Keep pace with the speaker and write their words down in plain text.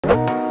Hey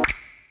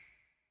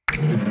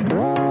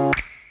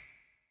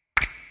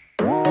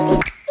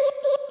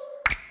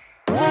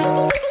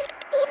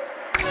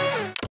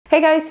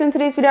guys, so in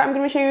today's video I'm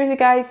going to be sharing with you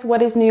guys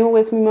what is new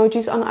with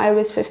Memojis on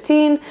iOS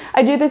 15.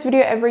 I do this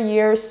video every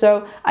year,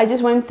 so I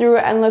just went through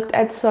and looked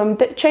at some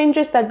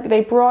changes that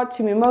they brought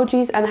to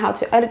Memojis and how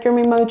to edit your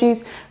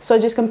Memojis. So I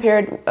just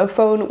compared a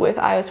phone with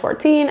iOS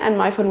 14 and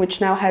my phone,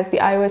 which now has the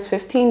iOS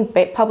 15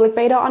 public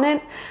beta on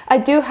it. I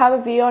do have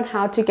a video on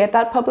how to get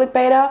that public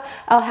beta.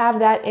 I'll have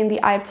that in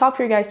the eye up top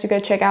for you guys to go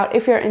check out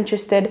if you're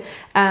interested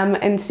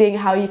in seeing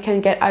how you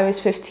can get iOS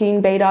 15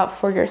 beta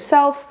for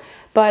yourself.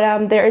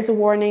 But there is a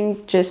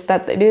warning just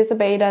that it is a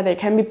beta. There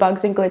can be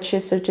bugs and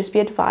glitches, so just be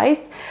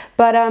advised.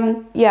 But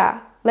yeah,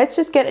 let's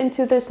just get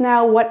into this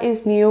now. What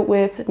is new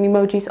with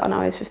Memojis on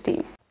iOS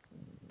 15?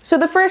 So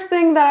the first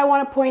thing that I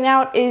want to point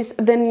out is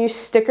the new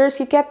stickers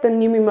you get, the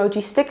new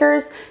Memoji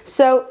stickers.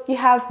 So you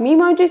have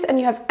Memojis and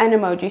you have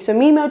Animojis. So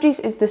Memojis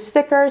is the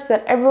stickers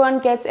that everyone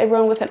gets.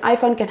 Everyone with an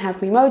iPhone can have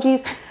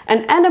Memojis.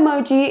 And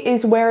Animoji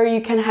is where you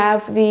can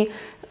have the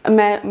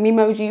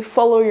Memoji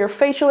follow your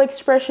facial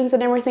expressions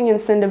and everything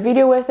and send a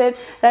video with it.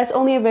 That's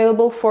only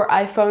available for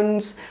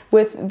iPhones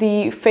with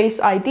the Face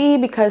ID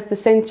because the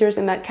sensors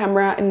in that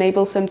camera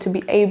enables them to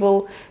be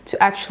able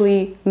to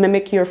actually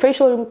mimic your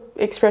facial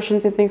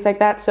expressions and things like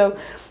that. So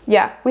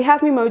yeah, we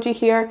have Memoji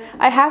here.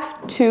 I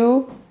have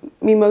two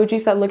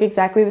Memojis that look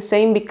exactly the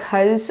same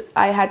because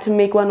I had to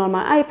make one on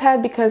my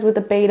iPad because with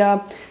the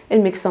beta it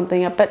mixed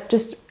something up, but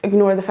just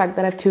ignore the fact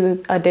that I have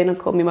two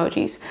identical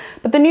Memojis.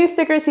 But the new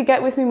stickers you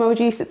get with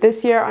Memojis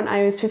this year on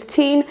iOS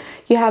 15,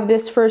 you have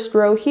this first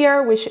row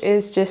here, which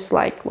is just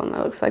like one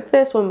that looks like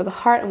this, one with a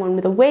heart and one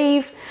with a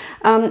wave.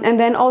 And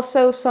then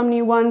also some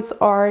new ones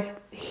are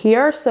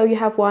here. So you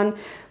have one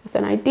with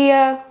an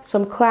idea,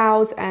 some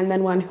clouds, and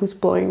then one who's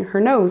blowing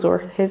her nose or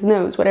his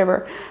nose,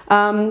 whatever.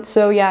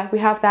 So yeah, we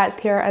have that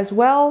here as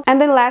well. And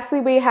then lastly,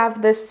 we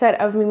have this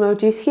set of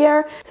Memojis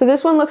here. So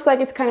this one looks like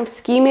it's kind of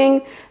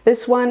scheming.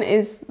 This one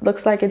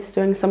looks like it's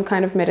doing some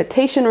kind of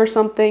meditation or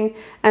something.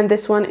 And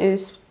this one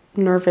is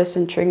nervous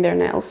and chewing their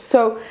nails.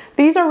 So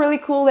these are really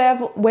cool. They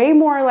have way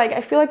more, like, I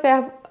feel like they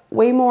have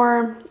way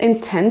more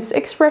intense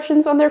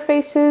expressions on their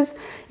faces.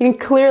 You can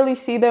clearly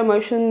see the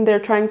emotion they're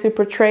trying to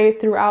portray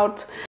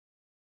throughout.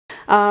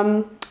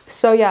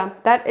 So yeah,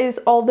 that is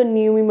all the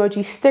new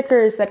Memoji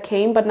stickers that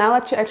came, but now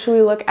let's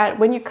actually look at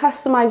when you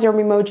customize your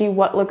Memoji,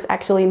 what looks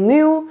actually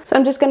new. So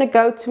I'm just gonna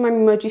go to my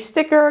Memoji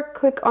sticker,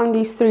 click on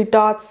these three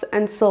dots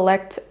and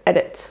select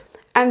edit.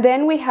 And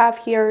then we have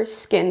here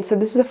skin. So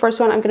this is the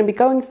first one I'm gonna be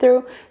going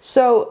through.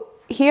 So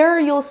here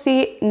you'll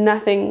see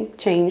nothing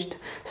changed.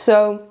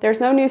 So there's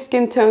no new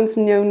skin tones,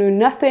 no new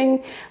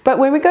nothing. But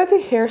when we go to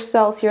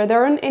hairstyles here,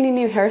 there aren't any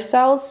new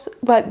hairstyles,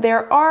 but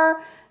there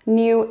are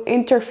new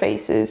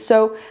interfaces.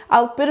 So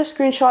I'll put a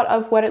screenshot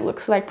of what it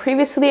looks like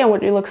previously and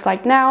what it looks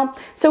like now.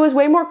 So it's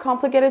way more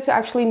complicated to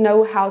actually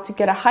know how to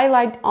get a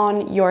highlight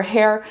on your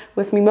hair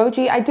with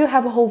Memoji. I do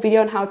have a whole video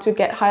on how to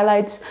get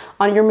highlights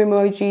on your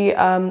Memoji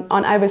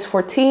on iOS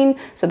 14,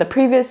 so the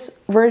previous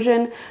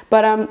version.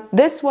 But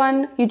this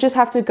one, you just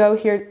have to go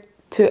here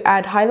to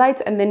add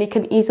highlights and then you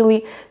can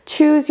easily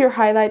choose your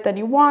highlight that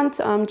you want.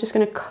 I'm just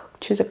gonna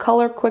choose a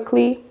color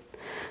quickly.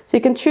 So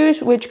you can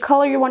choose which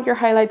color you want your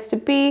highlights to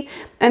be,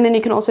 and then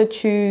you can also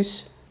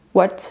choose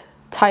what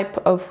type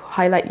of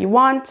highlight you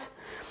want.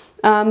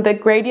 The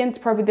gradient is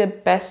probably the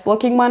best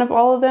looking one of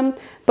all of them,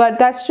 but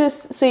that's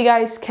just so you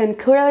guys can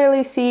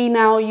clearly see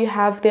now you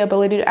have the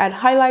ability to add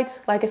highlights.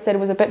 Like I said, it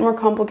was a bit more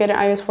complicated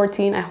in iOS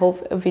 14. I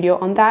have a video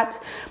on that.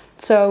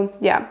 So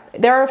yeah,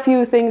 there are a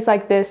few things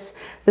like this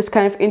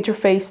kind of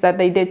interface that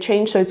they did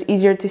change, so it's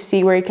easier to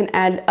see where you can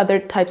add other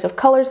types of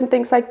colors and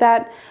things like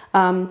that.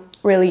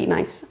 Really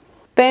nice.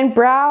 Then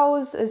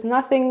brows is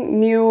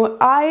nothing new.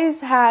 Eyes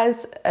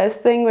has a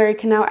thing where you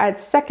can now add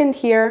second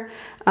here.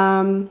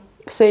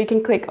 So you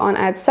can click on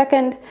add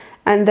second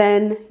and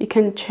then you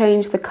can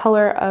change the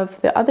color of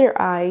the other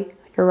eye,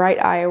 your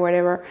right eye or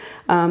whatever,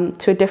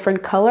 to a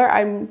different color.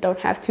 I don't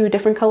have two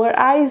different colored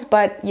eyes,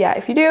 but yeah,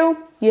 if you do,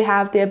 you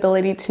have the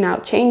ability to now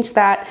change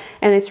that,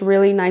 and it's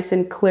really nice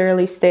and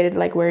clearly stated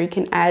like where you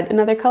can add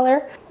another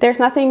color. There's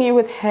nothing new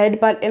with head,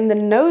 but in the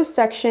nose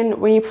section,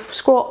 when you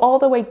scroll all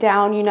the way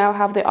down, you now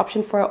have the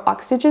option for an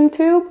oxygen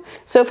tube.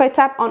 So if I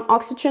tap on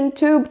oxygen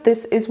tube,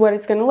 this is what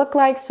it's gonna look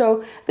like.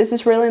 So this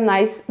is really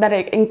nice that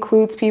it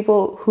includes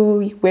people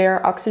who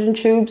wear oxygen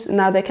tubes.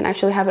 Now they can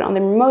actually have it on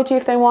their Memoji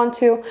if they want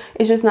to.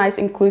 It's just nice,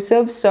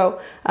 inclusive.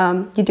 So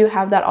you do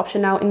have that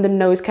option now in the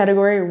nose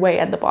category way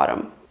at the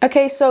bottom.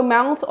 Okay, so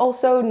mouth,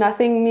 also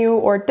nothing new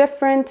or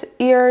different.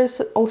 Ears,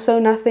 also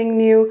nothing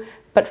new.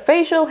 But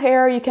facial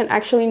hair, you can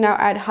actually now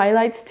add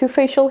highlights to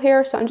facial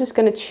hair. So I'm just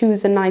gonna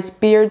choose a nice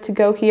beard to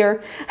go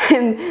here.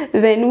 And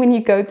then when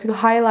you go to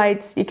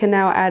highlights, you can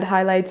now add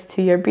highlights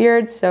to your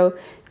beard. So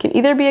it can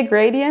either be a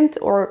gradient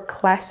or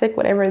classic,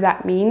 whatever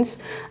that means.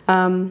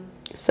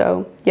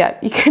 So yeah,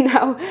 you can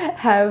now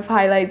have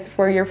highlights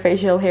for your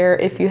facial hair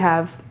if you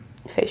have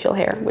facial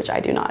hair, which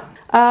I do not.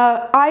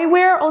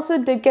 Eyewear also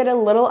did get a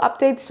little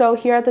update. So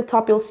here at the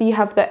top, you'll see you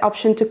have the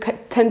option to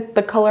tint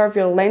the color of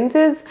your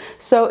lenses.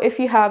 So if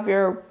you have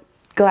your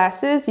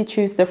glasses, you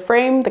choose the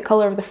frame, the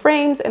color of the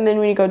frames, and then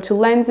when you go to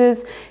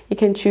lenses, you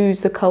can choose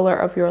the color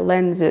of your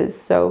lenses.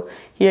 So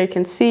here you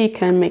can see you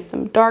can make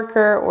them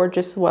darker or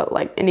just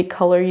like any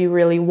color you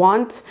really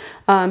want.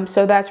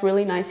 So that's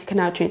really nice. You can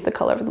now change the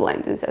color of the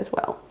lenses as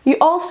well. You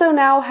also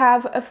now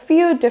have a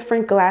few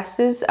different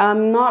glasses,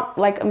 not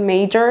like a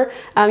major.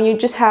 You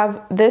just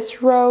have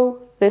this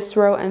row,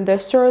 and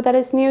this row that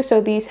is new.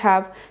 So these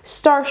have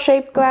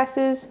star-shaped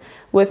glasses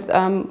with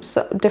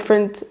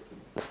different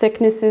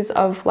thicknesses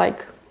of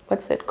like,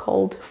 what's it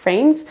called,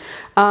 frames.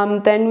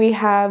 Then we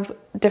have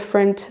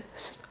different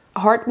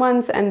heart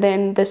ones, and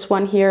then this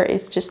one here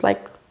is just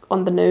like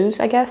on the nose,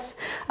 I guess.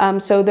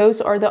 So those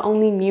are the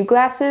only new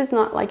glasses,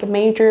 not like a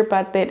major,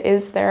 but it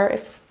is there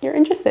if you're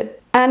interested.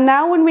 And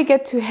now when we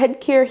get to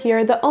headgear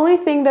here, the only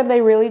thing that they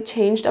really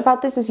changed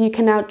about this is you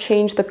can now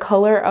change the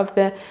color of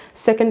the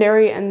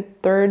secondary and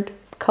third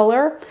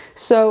color.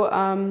 So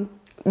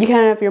you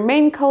can have your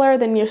main color,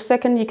 then your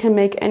second, you can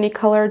make any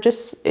color.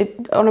 Just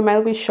it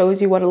automatically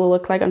shows you what it'll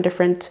look like on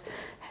different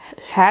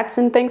hats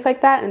and things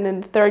like that. And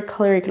then the third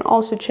color you can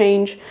also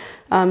change.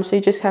 So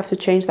you just have to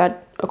change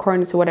that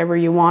according to whatever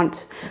you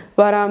want.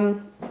 But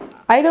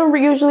I don't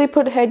usually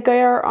put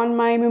headgear on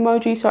my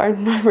Memoji, so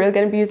I'm not really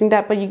going to be using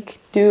that, but you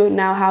do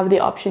now have the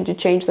option to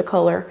change the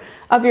color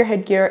of your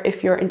headgear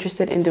if you're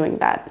interested in doing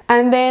that.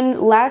 And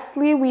then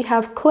lastly, we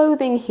have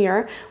clothing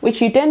here,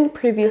 which you didn't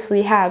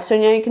previously have. So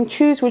now you can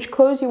choose which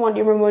clothes you want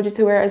your Memoji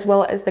to wear as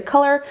well as the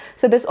color.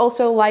 So this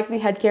also, like the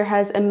headgear,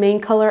 has a main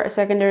color, a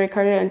secondary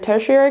color, and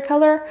tertiary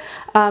color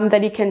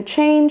that you can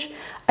change.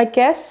 I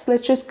guess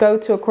let's just go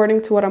to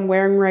according to what I'm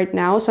wearing right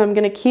now. So I'm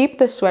gonna keep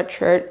the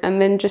sweatshirt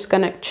and then just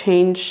gonna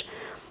change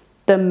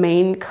the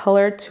main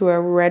color to a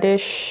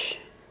reddish.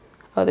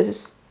 Oh,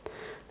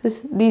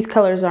 these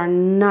colors are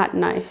not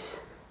nice.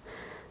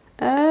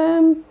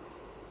 I'm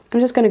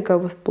just gonna go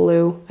with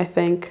blue, I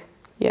think.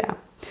 Yeah.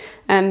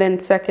 And then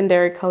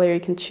secondary color, you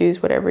can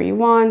choose whatever you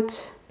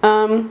want.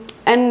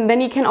 And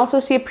then you can also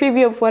see a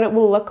preview of what it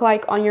will look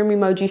like on your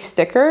Memoji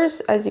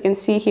stickers, as you can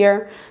see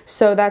here.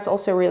 So that's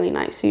also really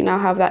nice. So you now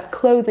have that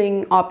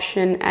clothing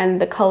option and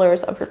the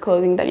colors of your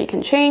clothing that you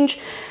can change.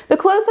 The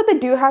clothes that they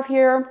do have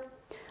here,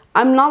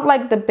 I'm not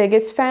like the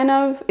biggest fan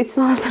of. It's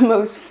not the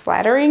most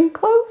flattering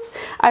clothes.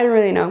 I don't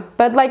really know.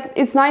 But like,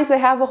 it's nice. They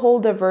have a whole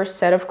diverse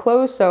set of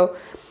clothes. So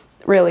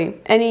really,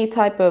 any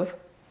type of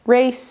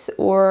race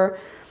or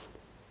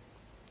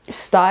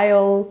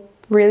style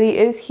really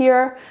is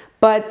here.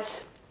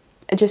 But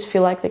I just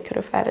feel like they could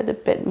have added a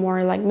bit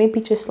more, like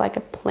maybe just like a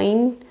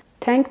plain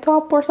tank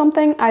top or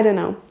something. I don't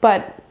know.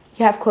 But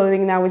you have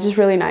clothing now, which is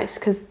really nice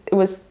because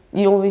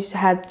you always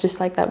had just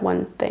like that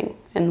one thing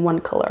and one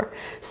color.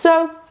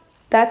 So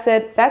that's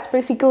it. That's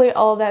basically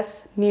all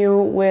that's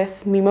new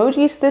with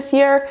Memojis this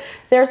year.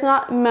 There's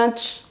not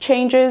much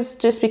changes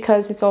just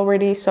because it's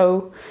already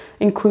so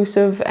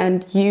inclusive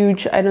and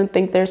huge. I don't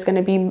think there's going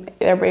to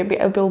be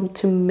able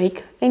to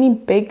make any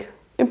big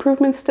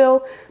improvements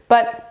still.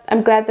 But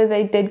I'm glad that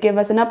they did give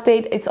us an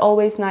update. It's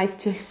always nice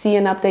to see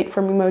an update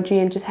from Memoji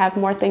and just have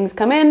more things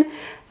come in.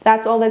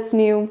 That's all that's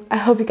new. I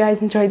hope you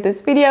guys enjoyed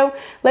this video.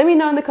 Let me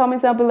know in the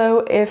comments down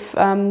below if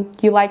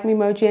you like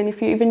Memoji and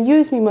if you even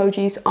use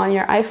Memojis on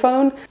your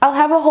iPhone. I'll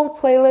have a whole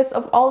playlist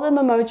of all the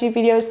Memoji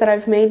videos that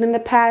I've made in the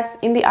past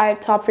in the eye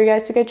up top for you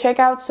guys to go check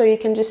out, so you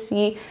can just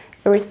see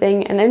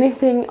everything and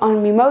anything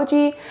on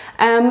Memoji.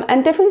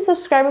 And definitely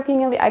subscribe by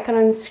clicking on the icon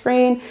on the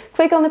screen.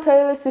 Click on the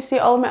playlist to see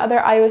all of my other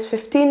iOS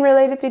 15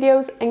 related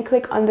videos, and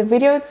click on the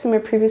video to see my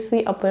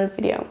previously uploaded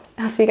video.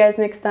 I'll see you guys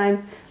next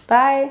time.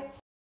 Bye!